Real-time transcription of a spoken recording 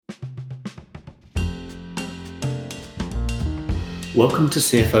Welcome to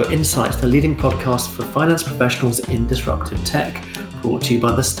CFO Insights, the leading podcast for finance professionals in disruptive tech, brought to you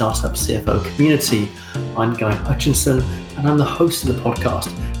by the Startup CFO community. I'm Guy Hutchinson, and I'm the host of the podcast,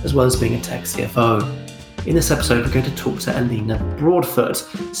 as well as being a tech CFO. In this episode, we're going to talk to Eleena Broadfoot,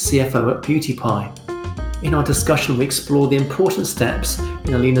 CFO at Beauty Pie. In our discussion, we explore the important steps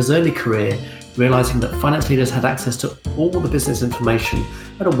in Eleena's early career, realizing that finance leaders had access to all the business information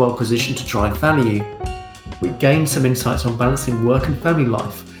and are well positioned to drive value. We gained some insights on balancing work and family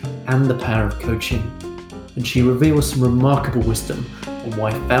life and the power of coaching. And she reveals some remarkable wisdom on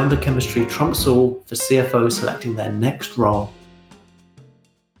why founder chemistry trumps all for CFOs selecting their next role.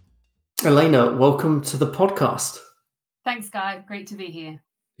 Eleena, welcome to the podcast. Thanks, Guy. Great to be here.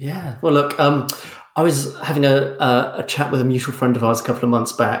 Yeah. Well, look, I was having a chat with a mutual friend of ours a couple of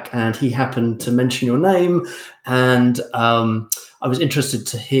months back, and he happened to mention your name, and I was interested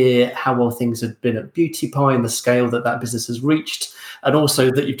to hear how well things had been at Beauty Pie and the scale that business has reached, and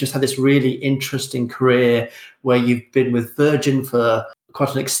also that you've just had this really interesting career where you've been with Virgin for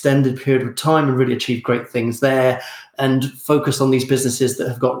quite an extended period of time and really achieved great things there and focused on these businesses that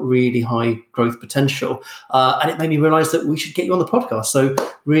have got really high growth potential. And it made me realize that we should get you on the podcast. So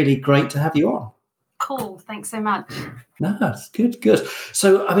really great to have you on. Cool. Thanks so much. No, that's good.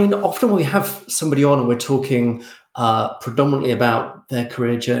 So, I mean, often when we have somebody on and we're talking predominantly about their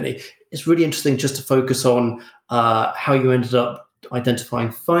career journey, it's really interesting just to focus on how you ended up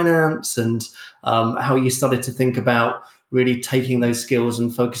identifying finance and how you started to think about really taking those skills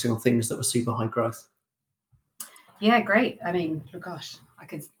and focusing on things that were super high growth. Yeah, great. I mean, gosh, I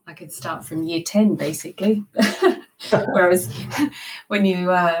could start from year 10 basically. Whereas when you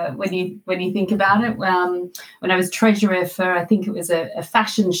think about it, when I was treasurer for, I think it was a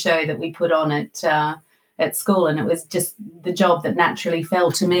fashion show that we put on at school, and it was just the job that naturally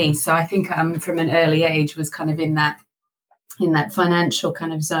fell to me. So I think from an early age was kind of in that financial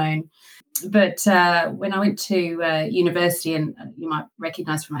kind of zone. But when I went to university, and you might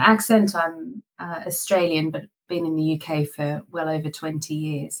recognise from my accent, I'm Australian, but been in the UK for well over 20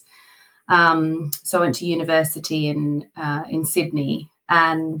 years. So I went to university in Sydney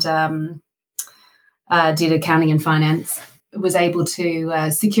and did accounting and finance. Was able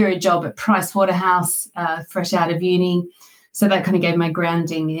to secure a job at Pricewaterhouse fresh out of uni. So that kind of gave my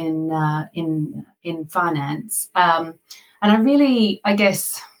grounding in finance. And I really, I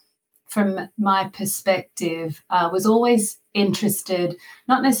guess, from my perspective, was always interested,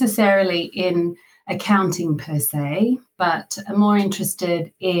 not necessarily in accounting per se, but more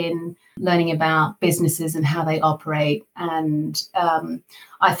interested in learning about businesses and how they operate. And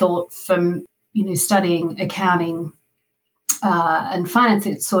I thought from, studying accounting and finance,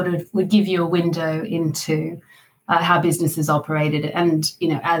 it sort of would give you a window into how businesses operated. And,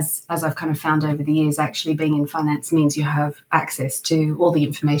 as I've kind of found over the years, actually being in finance means you have access to all the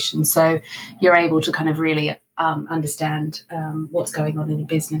information. So you're able to kind of really understand what's going on in a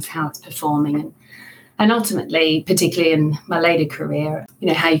business, how it's performing, and ultimately, particularly in my later career,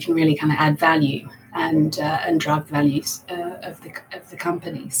 how you can really kind of add value and drive the values of the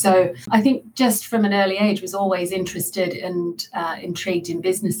company. So I think just from an early age was always interested and intrigued in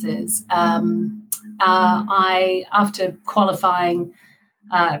businesses. I, after qualifying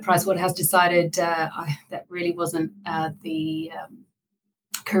at Pricewaterhouse, decided that really wasn't the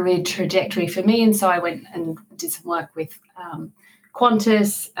career trajectory for me. And so I went and did some work with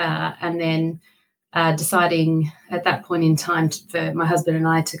Qantas and then deciding at that point in time for my husband and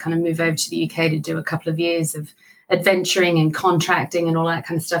I to kind of move over to the UK to do a couple of years of adventuring and contracting and all that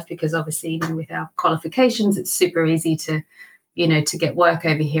kind of stuff, because obviously, with our qualifications, it's super easy to get work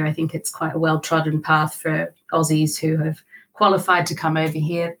over here. I think it's quite a well-trodden path for Aussies who have qualified to come over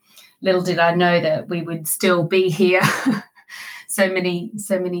here. Little did I know that we would still be here so many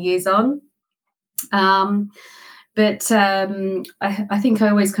years on. But I think I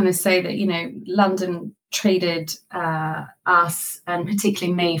always kind of say that, London treated us, and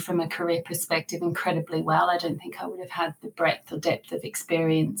particularly me from a career perspective, incredibly well. I don't think I would have had the breadth or depth of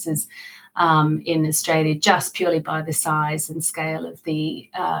experiences in Australia, just purely by the size and scale of the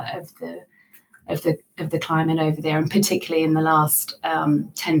climate over there, and particularly in the last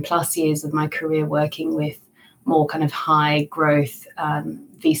 10 plus years of my career working with more kind of high growth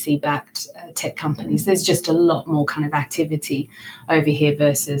VC-backed tech companies. There's just a lot more kind of activity over here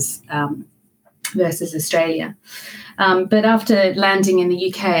versus Australia. But after landing in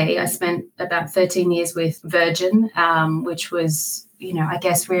the UK, I spent about 13 years with Virgin, which was, I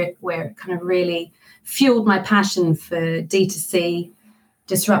guess where it kind of really fueled my passion for D2C,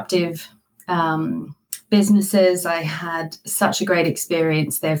 disruptive businesses. I had such a great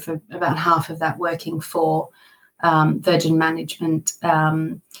experience there for about half of that working for Virgin Management,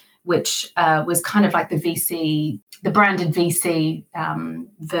 which was kind of like the branded VC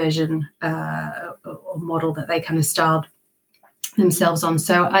version or model that they kind of styled themselves on.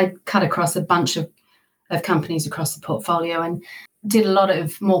 So I cut across a bunch of companies across the portfolio and did a lot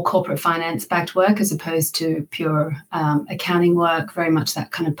of more corporate finance backed work as opposed to pure accounting work, very much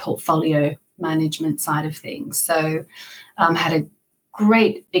that kind of portfolio management side of things. So had a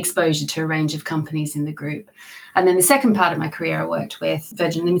great exposure to a range of companies in the group. And then the second part of my career, I worked with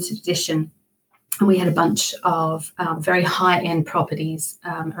Virgin Limited Edition, and we had a bunch of very high-end properties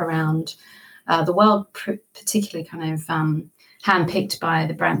around the world, particularly kind of handpicked by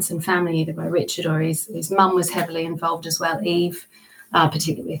the Branson family, either by Richard or his mum was heavily involved as well, Eve,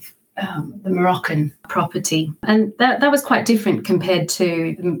 particularly with the Moroccan property. And that was quite different compared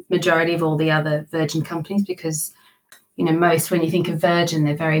to the majority of all the other Virgin companies because, most when you think of Virgin,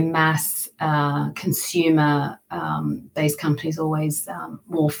 they're very mass consumer based companies, always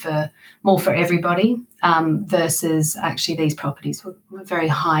more for everybody, versus actually these properties were very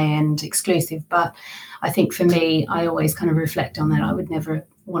high end, exclusive. But I think for me, I always kind of reflect on that. I would never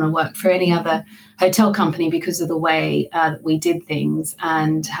want to work for any other hotel company because of the way that we did things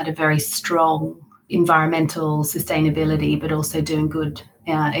and had a very strong environmental sustainability, but also doing good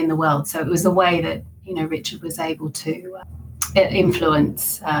in the world. So it was the way that Richard was able to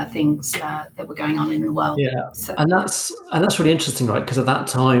influence things that were going on in the world. Yeah, so, and that's really interesting, right? Because at that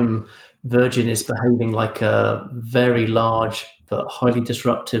time, Virgin is behaving like a very large but highly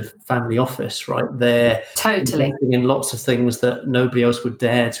disruptive family office, right? They're totally investing in lots of things that nobody else would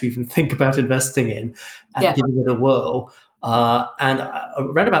dare to even think about investing in, and giving it a whirl. And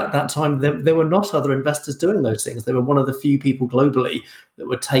around about that time, there were not other investors doing those things. They were one of the few people globally that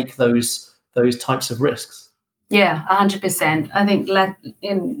would take those types of risks. Yeah, 100%. I think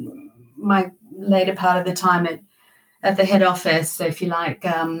in my later part of the time at the head office, so if you like,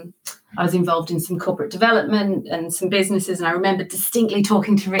 I was involved in some corporate development and some businesses. And I remember distinctly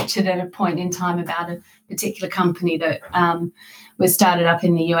talking to Richard at a point in time about a particular company that was started up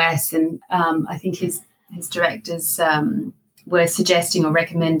in the US. And I think his directors were suggesting or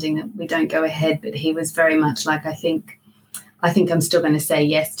recommending that we don't go ahead. But he was very much like, I think I'm still going to say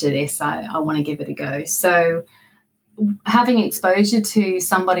yes to this. I want to give it a go. So having exposure to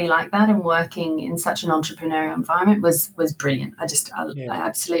somebody like that and working in such an entrepreneurial environment was brilliant. I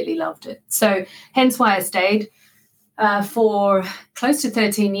absolutely loved it. So hence why I stayed for close to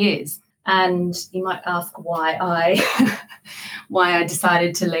 13 years. And you might ask why I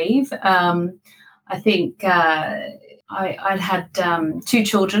decided to leave. I think I'd had 2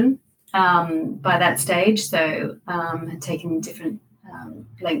 children by that stage, so had taken different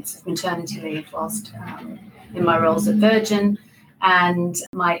lengths of maternity leave whilst in my roles at Virgin. And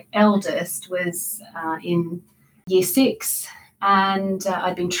my eldest was in year 6, and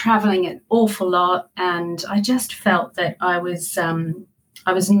I'd been travelling an awful lot, and I just felt that I was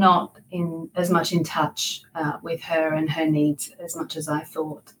not as much in touch with her and her needs as much as I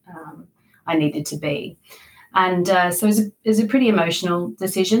thought I needed to be. And so it was a pretty emotional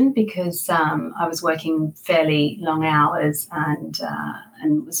decision because I was working fairly long hours and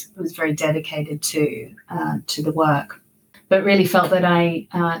was very dedicated to the work, but really felt that I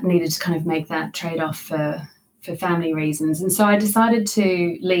needed to kind of make that trade-off for family reasons. And so I decided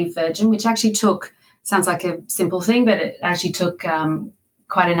to leave Virgin, which actually sounds like a simple thing, but it actually took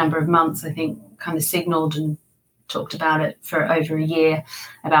quite a number of months. I think kind of signalled and talked about it for over a year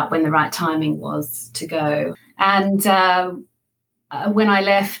about when the right timing was to go. And when I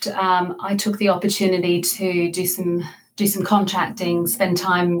left, I took the opportunity to do some contracting, spend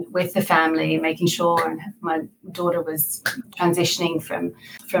time with the family, making sure. And my daughter was transitioning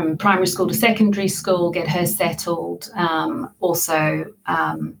from primary school to secondary school, get her settled. Also,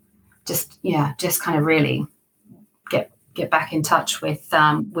 just kind of really get back in touch with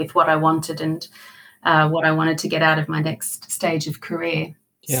what I wanted and what I wanted to get out of my next stage of career.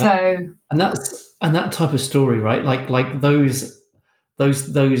 Yeah. So, and that type of story, right? Like those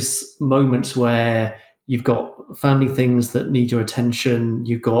moments where you've got family things that need your attention,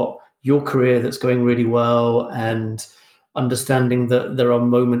 you've got your career that's going really well, and understanding that there are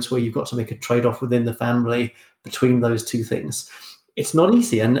moments where you've got to make a trade-off within the family between those two things. It's not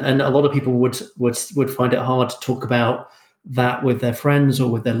easy, and a lot of people would find it hard to talk about that with their friends or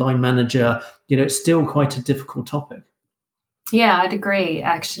with their line manager. It's still quite a difficult topic. Yeah, I'd agree,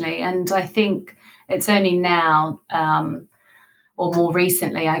 actually. And I think it's only now, or more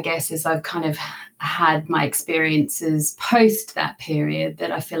recently, I guess, as I've kind of had my experiences post that period,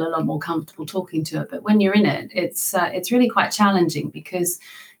 that I feel a lot more comfortable talking to it. But when you're in it, it's really quite challenging because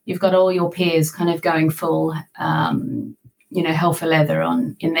you've got all your peers kind of going full, hell for leather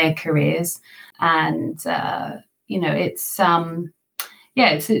in their careers. And, it's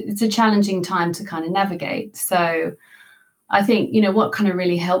a challenging time to kind of navigate. So I think, what kind of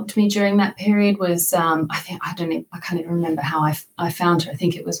really helped me during that period was, I can't even remember how I found her. I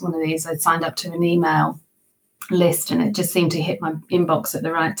think it was one of these, I'd signed up to an email list and it just seemed to hit my inbox at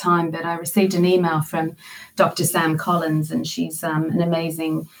the right time. But I received an email from Dr. Sam Collins, and she's an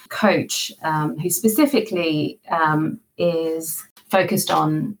amazing coach who specifically is focused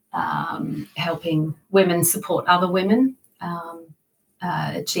on helping women support other women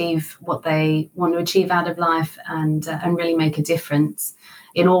achieve what they want to achieve out of life and really make a difference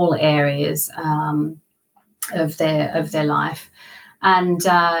in all areas of their life. And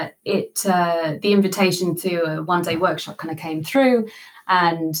the invitation to a one-day workshop kind of came through,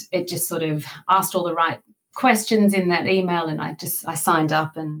 and it just sort of asked all the right questions in that email, and I signed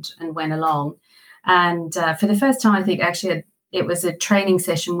up and went along. And for the first time, I think actually it was a training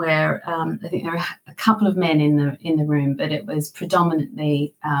session where I think there were a couple of men in the room, but it was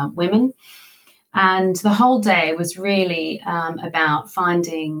predominantly women. And the whole day was really about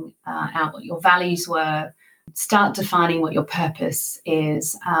finding out what your values were, start defining what your purpose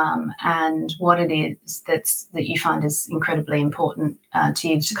is, and what it is that you find is incredibly important to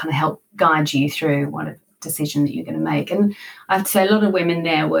you to kind of help guide you through what decision that you're going to make. And I'd say a lot of women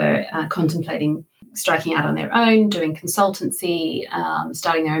there were contemplating striking out on their own, doing consultancy,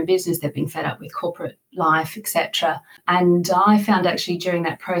 starting their own business. They've been fed up with corporate life, etc. And I found actually during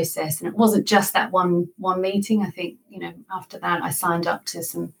that process, and it wasn't just that one meeting, I think, after that I signed up to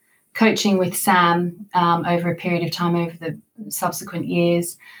some coaching with Sam over a period of time over the subsequent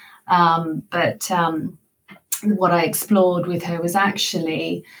years. But what I explored with her was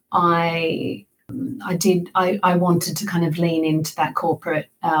actually I wanted to kind of lean into that corporate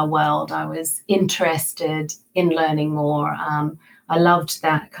world. I was interested in learning more. I loved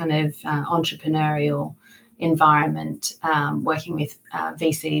that kind of entrepreneurial environment, working with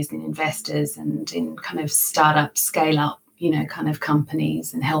VCs and investors and in kind of startup, scale up, kind of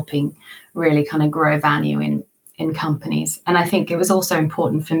companies, and helping really kind of grow value in companies. And I think it was also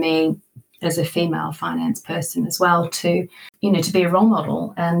important for me as a female finance person as well to be a role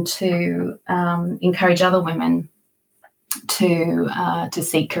model and to encourage other women to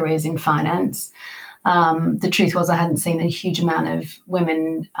seek careers in finance. The truth was I hadn't seen a huge amount of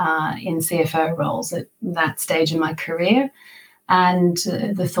women in CFO roles at that stage in my career. And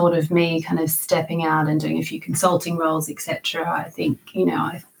the thought of me kind of stepping out and doing a few consulting roles, etc., I think,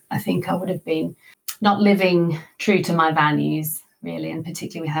 I think I would have been not living true to my values, really, and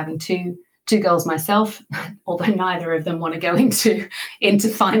particularly having two girls myself, although neither of them want to go into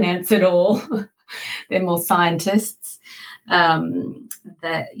finance at all. They're more scientists.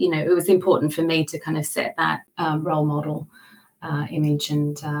 That, it was important for me to kind of set that role model image.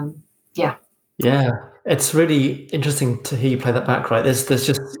 And Yeah, it's really interesting to hear you play that back, right? There's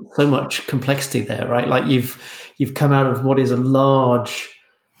just so much complexity there, right? Like you've come out of what is a large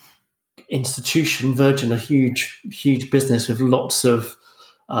institution, Virgin, a huge business with lots of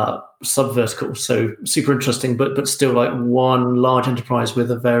sub-verticals, so super interesting, but still like one large enterprise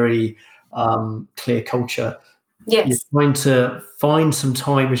with a very clear culture. yes, You're trying to find some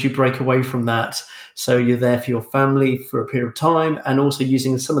time as you break away from that, so you're there for your family for a period of time, and also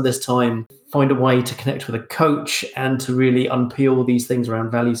using some of this time find a way to connect with a coach and to really unpeel these things around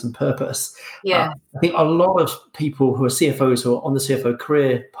values and purpose. Yeah. I think a lot of people who are CFOs or on the CFO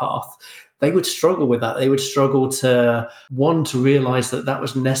career path, they would struggle with that. They would struggle to realize that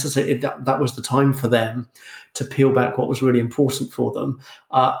was necessary, that was the time for them to peel back what was really important for them.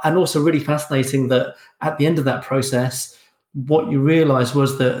 And also really fascinating that at the end of that process, what you realize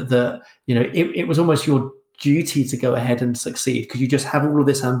was that it was almost your duty to go ahead and succeed because you just have all of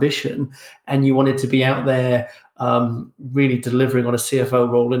this ambition and you wanted to be out there really delivering on a CFO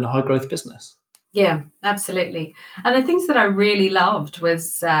role in a high growth business. Yeah, absolutely. And the things that I really loved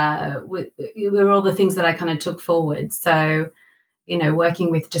was were all the things that I kind of took forward. So,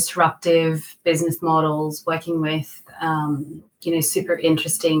 working with disruptive business models, working with, super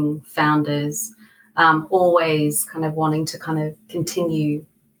interesting founders, always kind of wanting to kind of continue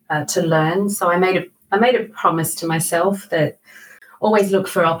to learn. So I made a promise to myself that always look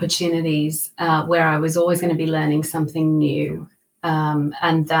for opportunities where I was always going to be learning something new,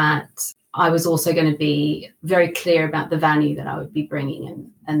 and that I was also going to be very clear about the value that I would be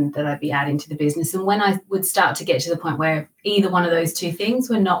bringing and that I'd be adding to the business. And when I would start to get to the point where either one of those two things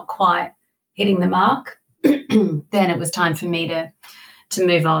were not quite hitting the mark, then it was time for me to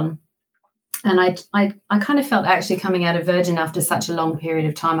move on. And I kind of felt actually coming out of Virgin after such a long period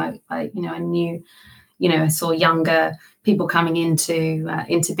of time, I knew, I saw younger people coming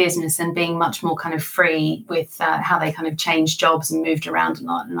into business and being much more kind of free with how they kind of changed jobs and moved around a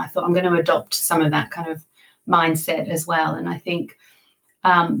lot. And I thought I'm going to adopt some of that kind of mindset as well. And I think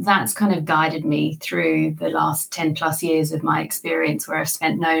that's kind of guided me through the last 10 plus years of my experience, where I've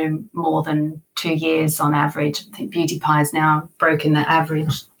spent no more than 2 years on average. I think Beauty Pie has now broken that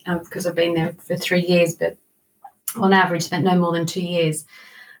average because I've been there for 3 years, but on average spent no more than 2 years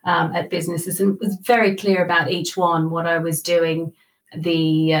at businesses, and was very clear about each one, what I was doing,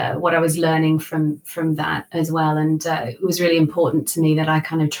 what I was learning from that as well. And it was really important to me that I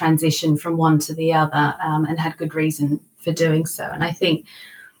kind of transitioned from one to the other, and had good reason for doing so. And I think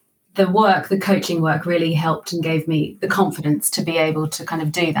the coaching work really helped and gave me the confidence to be able to kind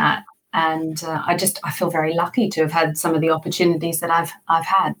of do that. And I feel very lucky to have had some of the opportunities that I've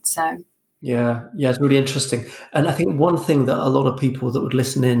had. So. Yeah, it's really interesting. And I think one thing that a lot of people that would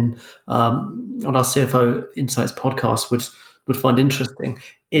listen in on our CFO Insights podcast would find interesting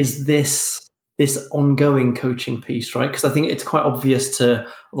is this ongoing coaching piece, right? Because I think it's quite obvious to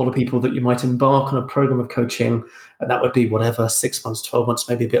a lot of people that you might embark on a program of coaching, and that would be whatever, 6 months, 12 months,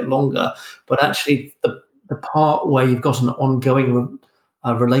 maybe a bit longer. But actually, the part where you've got an ongoing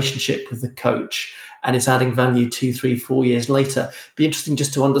relationship with the coach, and it's adding value 2, 3, 4 years later. Be interesting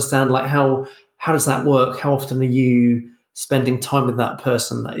just to understand, like, how does that work? How often are you spending time with that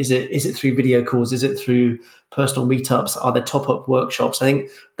person? Is it through video calls? Is it through personal meetups? Are there top-up workshops? I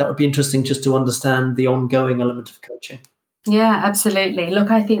think that would be interesting just to understand the ongoing element of coaching. Yeah, absolutely. Look,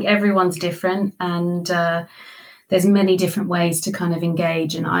 I think everyone's different, and there's many different ways to kind of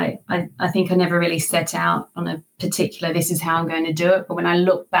engage. And I think I never really set out on a particular, this is how I'm going to do it. But when I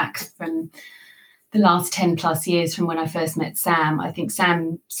look back from the last 10 plus years from when I first met Sam, I think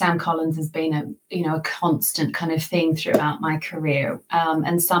Sam Collins has been a constant kind of thing throughout my career.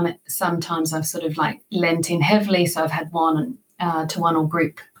 And sometimes I've sort of like lent in heavily. So I've had one-to-one or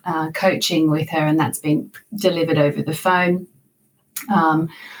group coaching with her, and that's been delivered over the phone.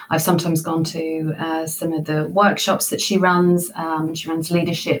 I've sometimes gone to some of the workshops that she runs. She runs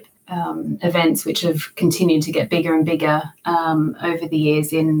leadership events, which have continued to get bigger and bigger over the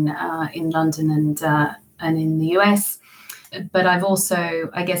years in London and in the US. But I've also,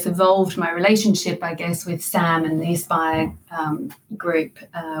 I guess, evolved my relationship, I guess, with Sam and the Aspire group,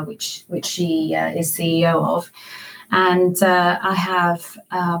 which she is CEO of. And I have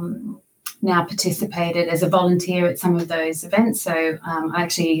now participated as a volunteer at some of those events. So I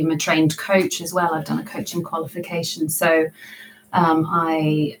actually am a trained coach as well. I've done a coaching qualification. So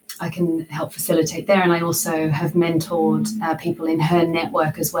I can help facilitate there. And I also have mentored people in her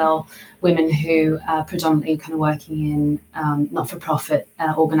network as well, women who are predominantly kind of working in not-for-profit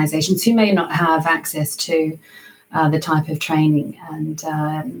organizations who may not have access to the type of training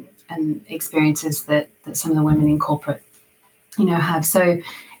and experiences that some of the women in corporate, have. So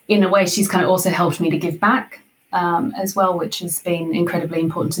in a way, she's kind of also helped me to give back as well, which has been incredibly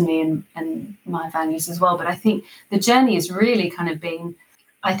important to me and my values as well. But I think the journey has really kind of been,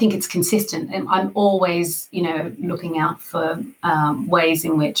 I think it's consistent. And I'm always, looking out for ways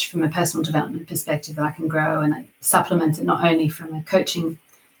in which, from a personal development perspective, I can grow, and I supplement it not only from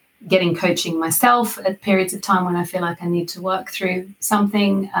getting coaching myself at periods of time when I feel like I need to work through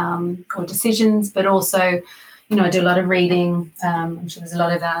something or decisions, but also, I do a lot of reading. I'm sure there's a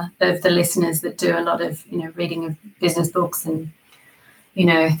lot of the listeners that do a lot of, reading of business books and,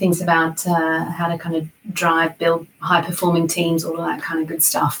 things about how to kind of build high-performing teams, all of that kind of good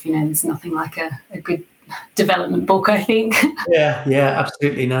stuff. There's nothing like a good development book, I think. Yeah,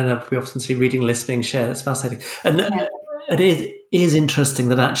 absolutely. No, we often see reading, listening, share. That's fascinating. And it is interesting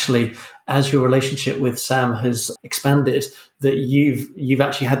that actually, as your relationship with Sam has expanded, that you've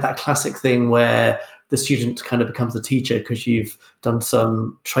actually had that classic thing where the student kind of becomes the teacher because you've done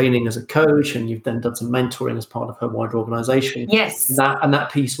some training as a coach and you've then done some mentoring as part of her wider organization. Yes. That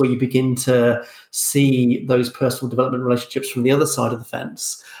piece where you begin to see those personal development relationships from the other side of the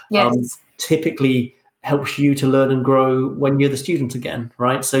fence, typically helps you to learn and grow when you're the student again,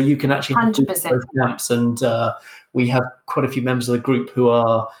 right? So you can actually 100%. both camps. And we have quite a few members of the group who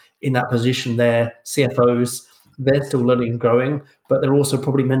are in that position. They're CFOs. They're still learning and growing, but they're also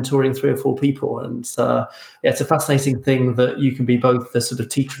probably mentoring 3 or 4 people. And it's a fascinating thing that you can be both the sort of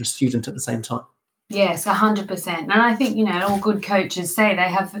teacher and student at the same time. Yes, 100%. And I think, all good coaches say they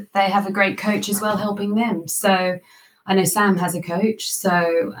have a great coach as well helping them. So I know Sam has a coach.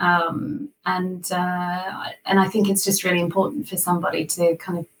 So and I think it's just really important for somebody to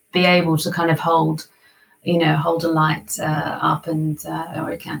kind of be able to kind of hold hold a light up and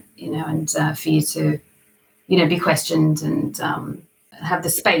or it can, and for you to, be questioned and have the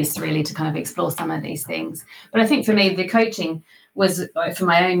space really to kind of explore some of these things. But I think for me, the coaching was for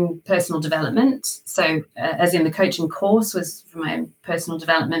my own personal development. So as in the coaching course was for my own personal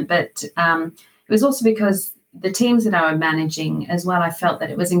development, but it was also because the teams that I was managing as well, I felt that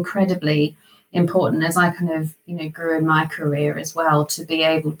it was incredibly important as I kind of, grew in my career as well, to be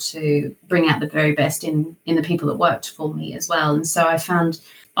able to bring out the very best in the people that worked for me as well. And so I found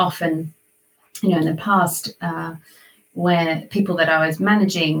often, in the past, where people that I was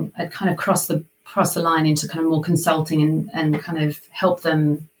managing had kind of crossed the line into kind of more consulting and kind of help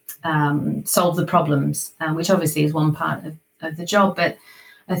them solve the problems, which obviously is one part of the job. But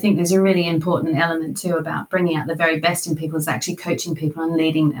I think there's a really important element too about bringing out the very best in people, is actually coaching people and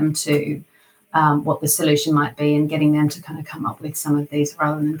leading them to what the solution might be and getting them to kind of come up with some of these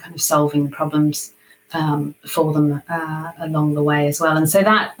rather than kind of solving the problems for them along the way as well. And so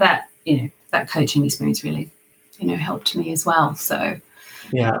that coaching experience really, helped me as well. So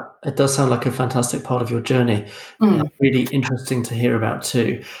yeah, it does sound like a fantastic part of your journey. Really interesting to hear about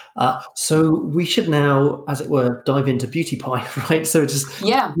too. So we should now, as it were, dive into Beauty Pie, right? So just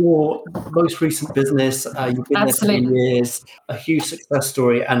your most recent business, you've been there for 2 years, a huge success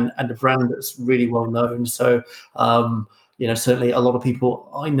story, and a brand that's really well known. So certainly a lot of people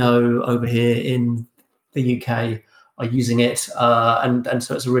I know over here in the UK are using it, and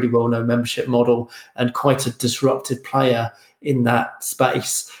so it's a really well known membership model and quite a disruptive player in that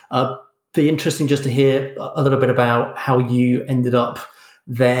space. Be interesting just to hear a little bit about how you ended up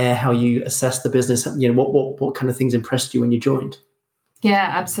there, how you assessed the business, what kind of things impressed you when you joined. Yeah,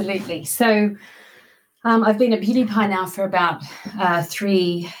 absolutely. So I've been at Beauty Pie now for about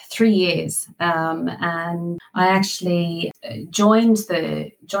 3 years, and I actually joined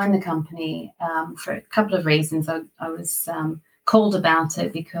the company for a couple of reasons. I was called about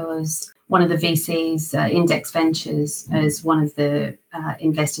it because one of the VCs, Index Ventures, as one of the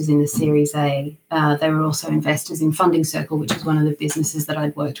investors in the Series A, they were also investors in Funding Circle, which is one of the businesses that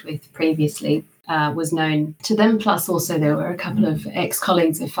I'd worked with previously, was known to them. Plus, also there were a couple of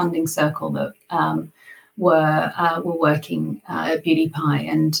ex-colleagues of Funding Circle that were working at Beauty Pie,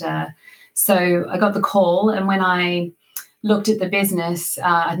 and so I got the call. And when I looked at the business,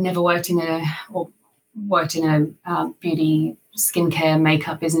 I'd never worked in a beauty, skincare,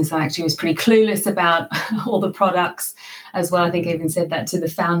 makeup business. I actually was pretty clueless about all the products as well. I think I even said that to the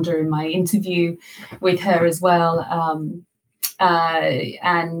founder in my interview with her as well. I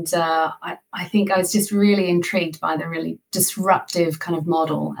think I was just really intrigued by the really disruptive kind of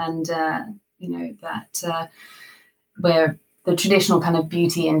model, and where the traditional kind of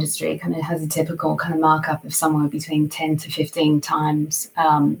beauty industry kind of has a typical kind of markup of somewhere between 10 to 15 times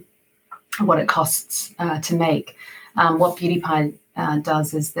what it costs to make. What Beauty Pie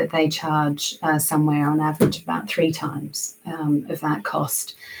does is that they charge somewhere on average about 3 times of that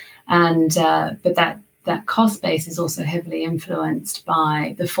cost. And but that cost base is also heavily influenced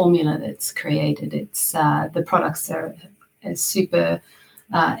by the formula that's created. It's the products are super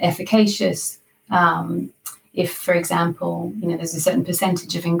efficacious. If, for example, there's a certain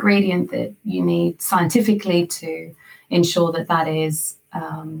percentage of ingredient that you need scientifically to ensure that is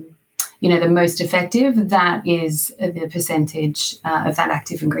the most effective, that is the percentage of that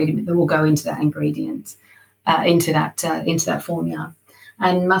active ingredient that will go into that ingredient, into that formula.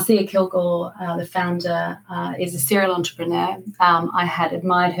 And Marcia Kilgore, the founder, is a serial entrepreneur. I had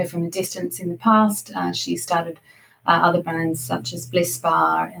admired her from a distance in the past. She started other brands such as Bliss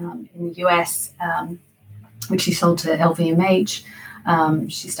Spa in the US, which she sold to LVMH.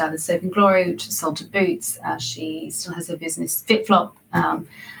 She started Soap and Glory, which was sold to Boots. She still has her business FitFlop.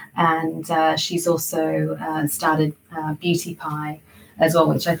 And she's also started Beauty Pie as well,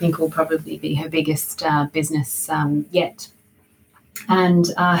 which I think will probably be her biggest business yet. And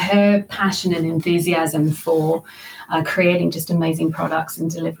her passion and enthusiasm for creating just amazing products and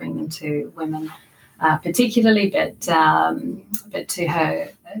delivering them to women, particularly, but to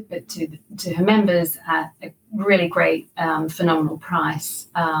her members at a really great, phenomenal price,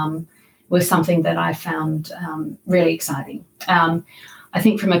 was something that I found really exciting. I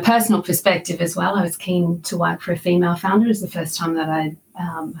think from a personal perspective as well, I was keen to work for a female founder. It was the first time that I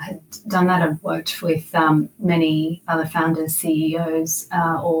had done that. I've worked with many other founders, CEOs,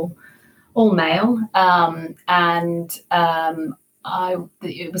 all male,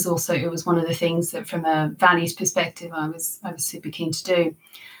 it was one of the things that, from a values perspective, I was super keen to do.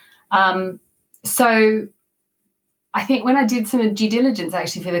 So I think when I did some due diligence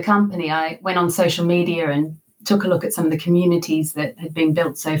actually for the company, I went on social media and took a look at some of the communities that had been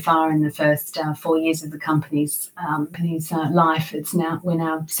built so far in the first 4 years of the company's life. We're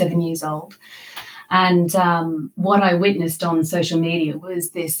now 7 years old. And what I witnessed on social media was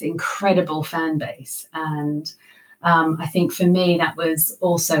this incredible fan base. And I think for me, that was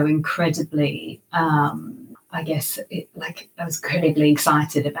also incredibly, I was incredibly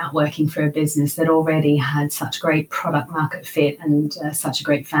excited about working for a business that already had such great product market fit and such a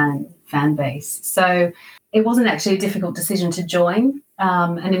great fan base. So it wasn't actually a difficult decision to join.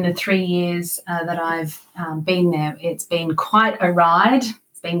 And in the 3 years that I've been there, it's been quite a ride.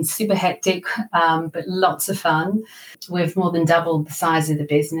 Been super hectic, but lots of fun. We've more than doubled the size of the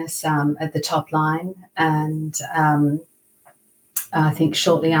business at the top line. And I think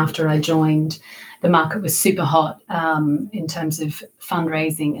shortly after I joined, the market was super hot in terms of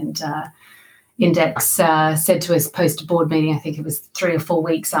fundraising. And Index said to us post a board meeting, I think it was 3 or 4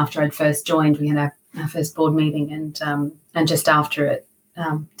 weeks after I'd first joined, we had our first board meeting. And just after it,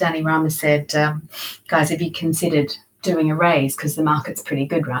 Danny Rama said, guys, have you considered doing a raise, because the market's pretty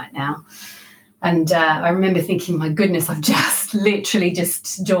good right now? And I remember thinking, my goodness, I've just literally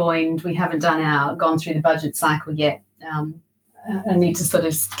just joined. We haven't gone through the budget cycle yet. I need to sort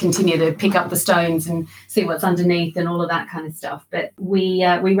of continue to pick up the stones and see what's underneath and all of that kind of stuff. But we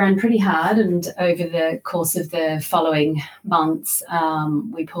ran pretty hard, and over the course of the following months,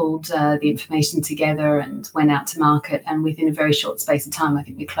 we pulled the information together and went out to market. And within a very short space of time, I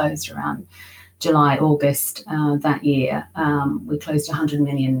think we closed around July, August that year, we closed 100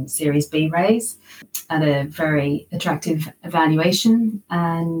 million Series B raise at a very attractive valuation.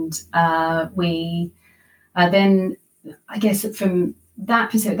 And we then, I guess from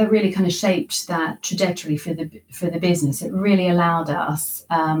that perspective, that really kind of shaped that trajectory for the business. It really allowed us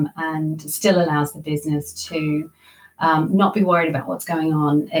and still allows the business to not be worried about what's going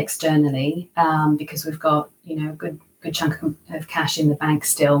on externally, because we've got, a good chunk of cash in the bank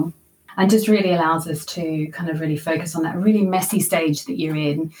still. And just really allows us to kind of really focus on that really messy stage that you're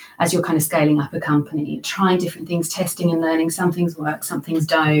in as you're kind of scaling up a company, trying different things, testing and learning. Some things work, some things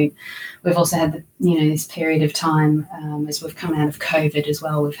don't. We've also had, this period of time as we've come out of COVID as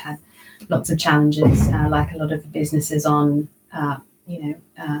well. We've had lots of challenges, like a lot of the businesses on,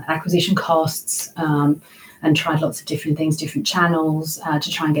 acquisition costs, and tried lots of different things, different channels to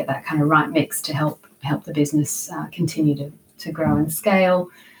try and get that kind of right mix to help the business continue to grow and scale.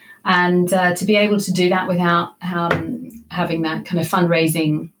 And to be able to do that without having that kind of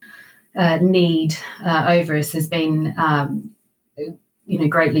fundraising need over us has been,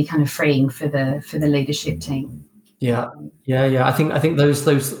 greatly kind of freeing for the leadership team. Yeah. I think those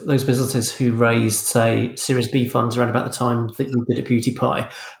businesses who raised, say, Series B funds around about the time that you did at Beauty Pie,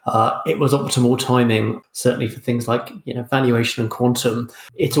 it was optimal timing, certainly for things like valuation and quantum.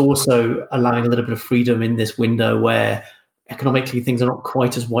 It's also allowing a little bit of freedom in this window where economically things are not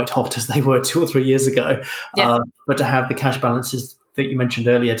quite as white hot as they were 2 or 3 years ago. Yeah. But to have the cash balances that you mentioned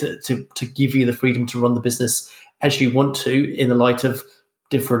earlier to give you the freedom to run the business as you want to in the light of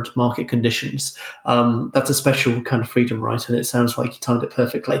different market conditions, that's a special kind of freedom, right? And it sounds like you timed it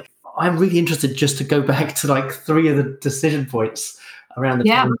perfectly. I'm really interested just to go back to like 3 of the decision points around the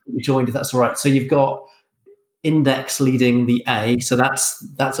time that you joined, if that's all right. So you've got Index leading the A, so that's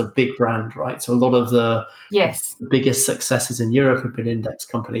a big brand, right? So a lot of the biggest successes in Europe have been Index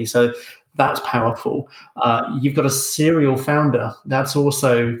companies, so that's powerful. You've got a serial founder. That's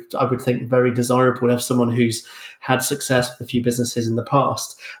also, I would think, very desirable to have someone who's had success with a few businesses in the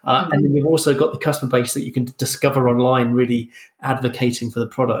past. And then you've also got the customer base that you can discover online, really advocating for the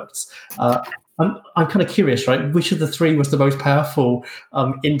products. I'm kind of curious, right? Which of the 3 was the most powerful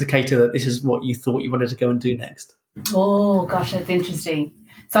indicator that this is what you thought you wanted to go and do next? Oh, gosh, that's interesting.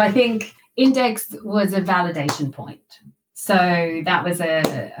 So I think Index was a validation point. So that was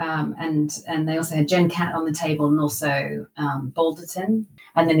and they also had GenCat on the table and also Balderton.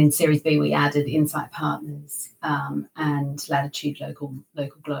 And then in Series B, we added Insight Partners and Latitude Local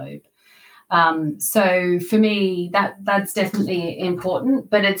Globe. So for me, that's definitely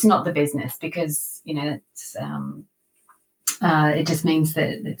important, but it's not the business because, it's, it just means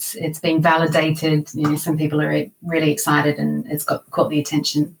that it's been validated. Some people are really excited and it's caught the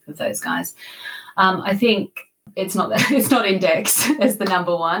attention of those guys. I think it's not Index as the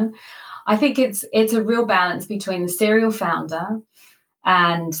number one. I think it's a real balance between the serial founder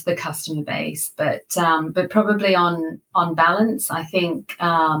and the customer base, but probably on balance, I think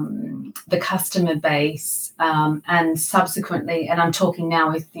the customer base and subsequently, and I'm talking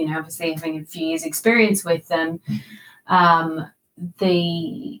now with obviously having a few years experience with them,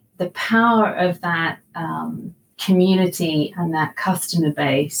 the power of that community and that customer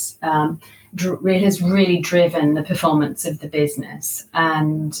base has really driven the performance of the business.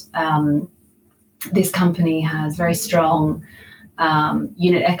 And this company has very strong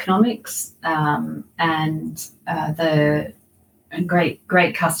unit economics and the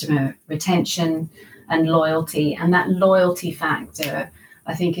great customer retention and loyalty. And that loyalty factor,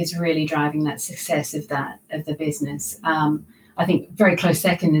 I think, is really driving that success of the business. I think very close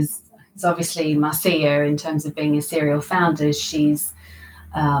second is obviously Marcia in terms of being a serial founder. She's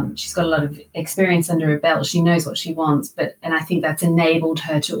got a lot of experience under her belt. She knows what she wants, and I think that's enabled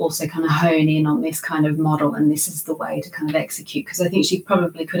her to also kind of hone in on this kind of model, and this is the way to kind of execute, because I think she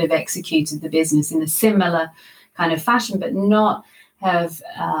probably could have executed the business in a similar kind of fashion, but not have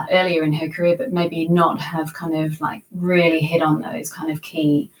earlier in her career, but maybe not have kind of like really hit on those kind of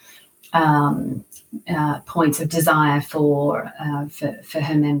key points of desire for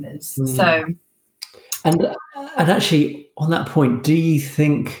her members. So. And actually, on that point, do you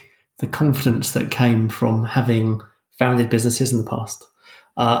think the confidence that came from having founded businesses in the past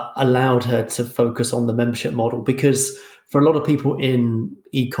allowed her to focus on the membership model? Because for a lot of people in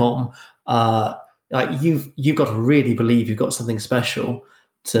e-com, you've got to really believe you've got something special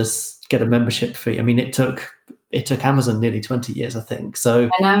to get a membership fee. I mean, it took Amazon nearly 20 years, I think. So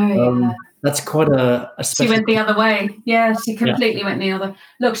I know, that's quite a special. She went the other way. Yeah, she completely went the other.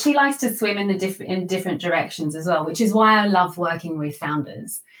 Look, she likes to swim in different directions as well, which is why I love working with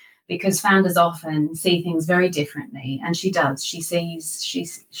founders, because founders often see things very differently, and she does. She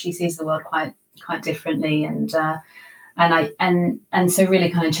sees the world quite differently, and so really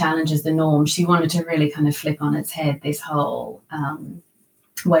kind of challenges the norm. She wanted to really kind of flip on its head this whole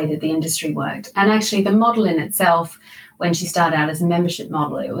way that the industry worked. And actually the model in itself, when she started out as a membership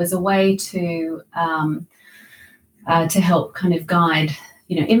model, it was a way to help kind of guide,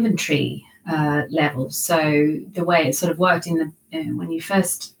 inventory levels. So the way it sort of worked when you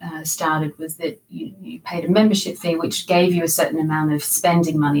first started was that you paid a membership fee, which gave you a certain amount of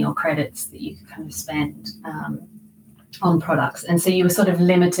spending money or credits that you could kind of spend on products. And so you were sort of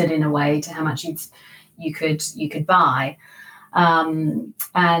limited in a way to how much you could buy.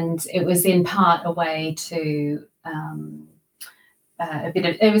 And it was in part a way to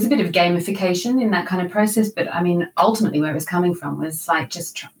it was a bit of gamification in that kind of process. But I mean, ultimately where it was coming from was like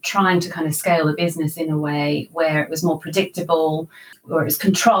just trying to kind of scale the business in a way where it was more predictable, where it was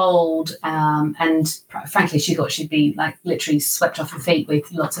controlled. And frankly, she thought she'd be like literally swept off her feet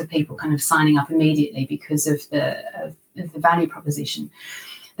with lots of people kind of signing up immediately because of the value proposition.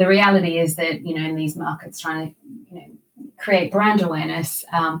 The reality is that, in these markets, trying to, create brand awareness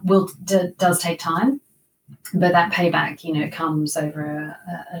does take time, but that payback, comes over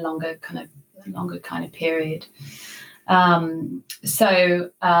a longer kind of period. And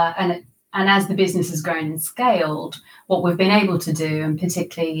as the business has grown and scaled, what we've been able to do, and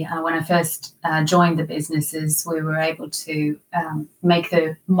particularly when I first joined the business, is we were able to make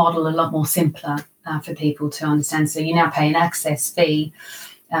the model a lot more simpler for people to understand. So you now pay an access fee,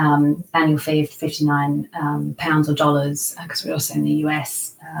 annual fee of £59 or dollars, because we're also in the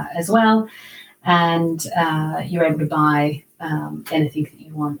US as well. And you're able to buy anything that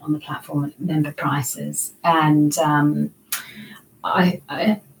you want on the platform at member prices. And I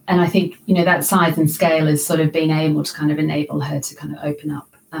think, that size and scale has sort of been able to kind of enable her to kind of open up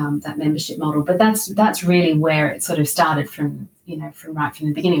that membership model. But that's really where it sort of started from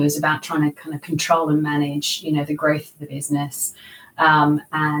the beginning. It was about trying to kind of control and manage, the growth of the business. And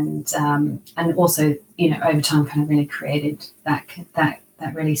also, over time kind of really created that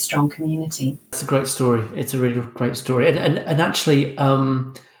really strong community. It's a great story. It's a really great story. And actually,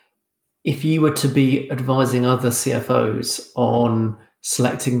 if you were to be advising other CFOs on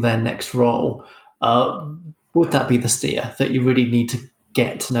selecting their next role, would that be the steer, that you really need to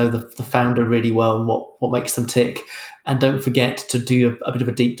get to know the founder really well and what makes them tick? And don't forget to do a bit of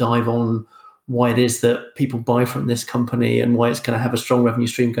a deep dive on why it is that people buy from this company and why it's going to have a strong revenue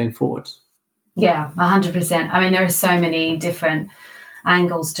stream going forward. Yeah, 100%. I mean, there are so many different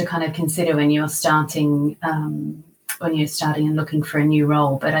angles to kind of consider when you're starting and looking for a new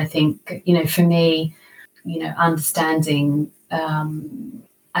role. But I think, for me, understanding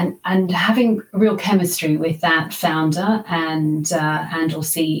and having real chemistry with that founder and or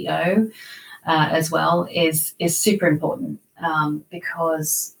CEO as well is super important,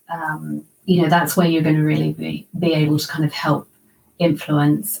 because that's where you're going to really be able to kind of help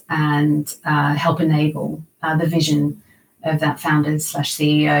influence and help enable the vision of that founder /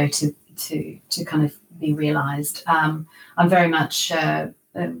 CEO to kind of be realized. I'm very much, I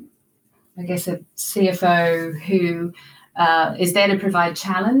guess, a CFO who is there to provide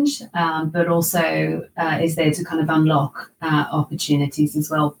challenge, but also is there to kind of unlock opportunities as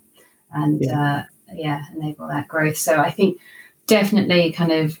well, and enable that growth. So I think definitely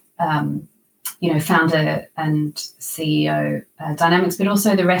kind of founder and CEO dynamics, but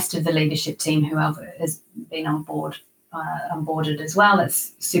also the rest of the leadership team who has been onboarded as well.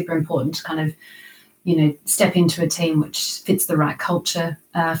 That's super important to kind of step into a team which fits the right culture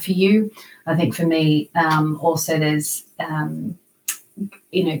for you. I think for me, also there's,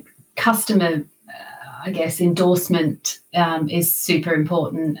 customer, endorsement is super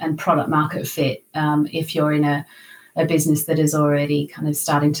important, and product market fit. If you're in a business that is already kind of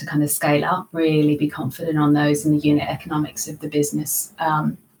starting to kind of scale up, really be confident on those and the unit economics of the business.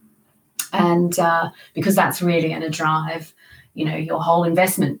 And because that's really going to drive your whole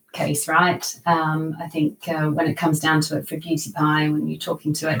investment case, right? I think when it comes down to it for Beauty Pie, when you're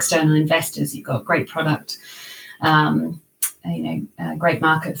talking to external investors, you've got great product, great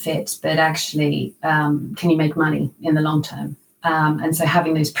market fit, but actually, can you make money in the long term? And so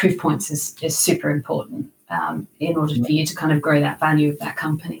having those proof points is super important in order for you to kind of grow that value of that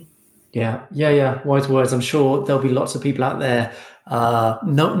company. Yeah. Wise words. I'm sure there'll be lots of people out there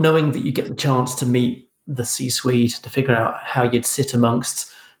knowing that you get the chance to meet the C-suite, to figure out how you'd sit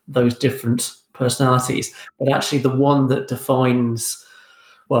amongst those different personalities. But actually the one that defines,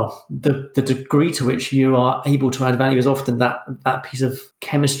 the degree to which you are able to add value is often that piece of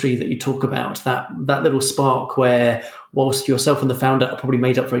chemistry that you talk about, that little spark where, whilst yourself and the founder are probably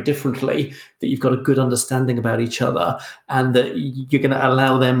made up very differently, that you've got a good understanding about each other, and that you're going to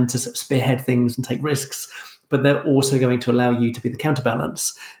allow them to sort of spearhead things and take risks, but they're also going to allow you to be the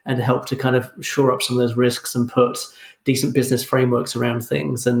counterbalance and help to kind of shore up some of those risks and put decent business frameworks around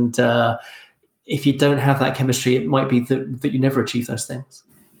things. And if you don't have that chemistry, it might be that you never achieve those things.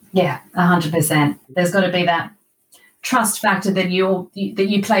 Yeah, 100%. There's got to be that trust factor that you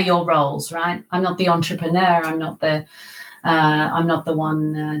play your roles, right? I'm not the entrepreneur. I'm not the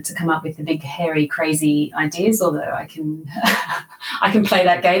one to come up with the big, hairy, crazy ideas. Although I can I can play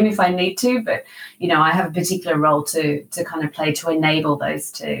that game if I need to. But I have a particular role to kind of play to enable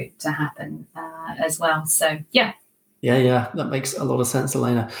those to happen as well. So yeah. Yeah, that makes a lot of sense,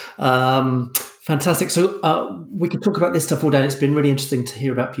 Eleena. Fantastic. So we could talk about this stuff all day. It's been really interesting to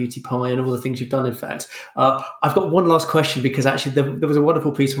hear about Beauty Pie and all the things you've done, in fact. I've got one last question, because actually there was a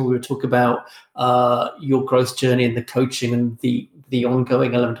wonderful piece where we were talking about your growth journey and the coaching and the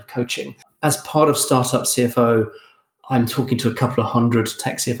ongoing element of coaching. As part of Startup CFO, I'm talking to a couple of hundred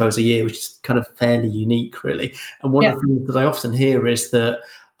tech CFOs a year, which is kind of fairly unique, really. And one of the things that I often hear is that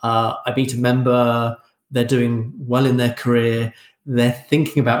I meet a member, they're doing well in their career, they're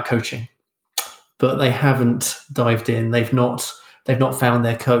thinking about coaching, but they haven't dived in. They've not found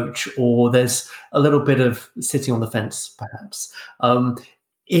their coach, or there's a little bit of sitting on the fence, perhaps.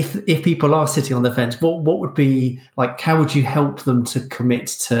 If people are sitting on the fence, what would be like? How would you help them to commit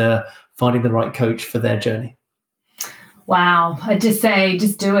to finding the right coach for their journey? Wow, I'd just say,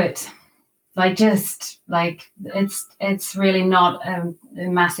 just do it. It's really not a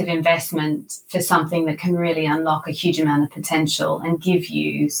massive investment for something that can really unlock a huge amount of potential and give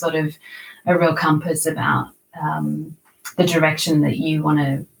you sort of a real compass about the direction that you want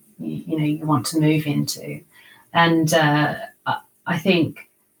to move into. And I think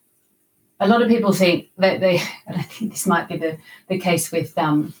a lot of people think that and I think this might be the case with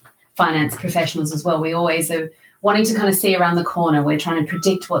finance professionals as well. We always are wanting to kind of see around the corner. We're trying to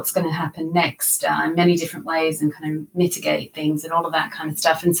predict what's going to happen next in many different ways and kind of mitigate things and all of that kind of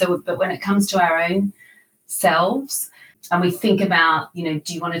stuff. And so, but when it comes to our own selves and we think about, do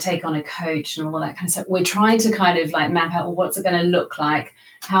you want to take on a coach and all of that kind of stuff, we're trying to kind of like map out, well, what's it going to look like?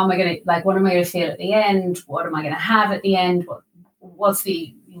 How am I going to, what am I going to feel at the end? What am I going to have at the end? What's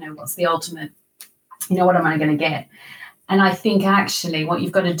the ultimate, what am I going to get? And I think actually what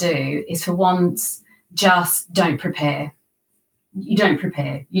you've got to do is, for once, just don't prepare. You don't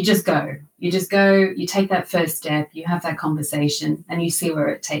prepare. You just go. You take that first step, you have that conversation, and you see where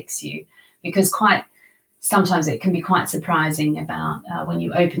it takes you. Because sometimes it can be quite surprising about when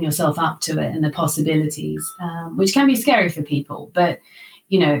you open yourself up to it and the possibilities, which can be scary for people. But,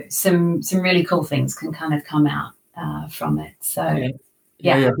 some really cool things can kind of come out from it. So,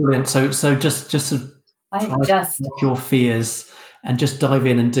 yeah, brilliant. So just your fears and just dive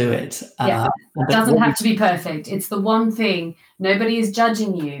in and do it. It doesn't have to be perfect. It's the one thing. Nobody is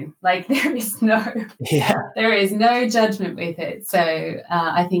judging you. There is no judgment with it. So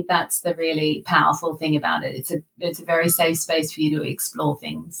I think that's the really powerful thing about it. It's a very safe space for you to explore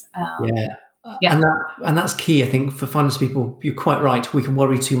things. Yeah. And that's key, I think, for finance people. You're quite right. We can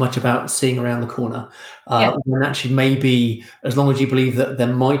worry too much about seeing around the corner. When actually, maybe as long as you believe that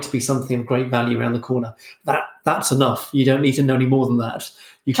there might be something of great value around the corner, that's enough. You don't need to know any more than that.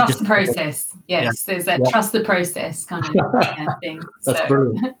 You trust the process. Yes, there's that trust the process kind of thing. That's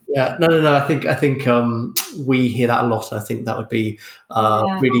brilliant. Yeah, no. I think we hear that a lot. I think that would be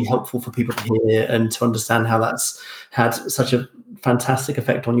really helpful for people to hear and to understand how that's had such a fantastic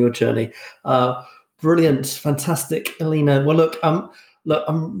effect on your journey. Brilliant, fantastic, Eleena. Well, look, I'm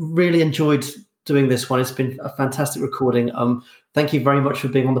really enjoyed doing this one. It's been a fantastic recording. Thank you very much for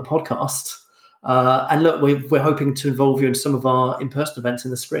being on the podcast. And look, we're hoping to involve you in some of our in-person events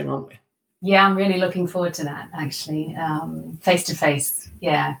in the spring, aren't we? Yeah, I'm really looking forward to that. Actually, face to face,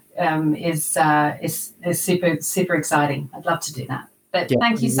 is super exciting. I'd love to do that. But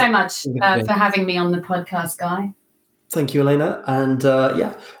thank you so much for having me on the podcast, Guy. Thank you, Eleena. And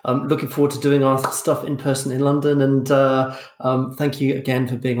I'm looking forward to doing our stuff in person in London. And thank you again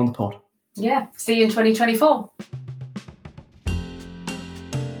for being on the pod. Yeah, see you in 2024.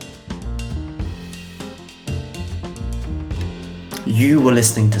 You were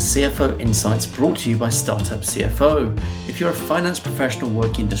listening to CFO Insights, brought to you by Startup CFO. If you're a finance professional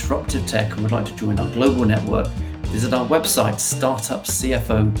working in disruptive tech and would like to join our global network, visit our website,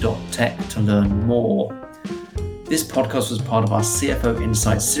 startupcfo.tech, to learn more. This podcast was part of our CFO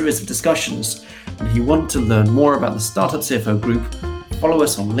Insights series of discussions. And if you want to learn more about the Startup CFO group, follow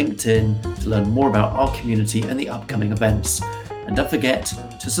us on LinkedIn to learn more about our community and the upcoming events. And don't forget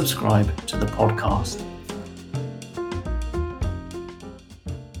to subscribe to the podcast.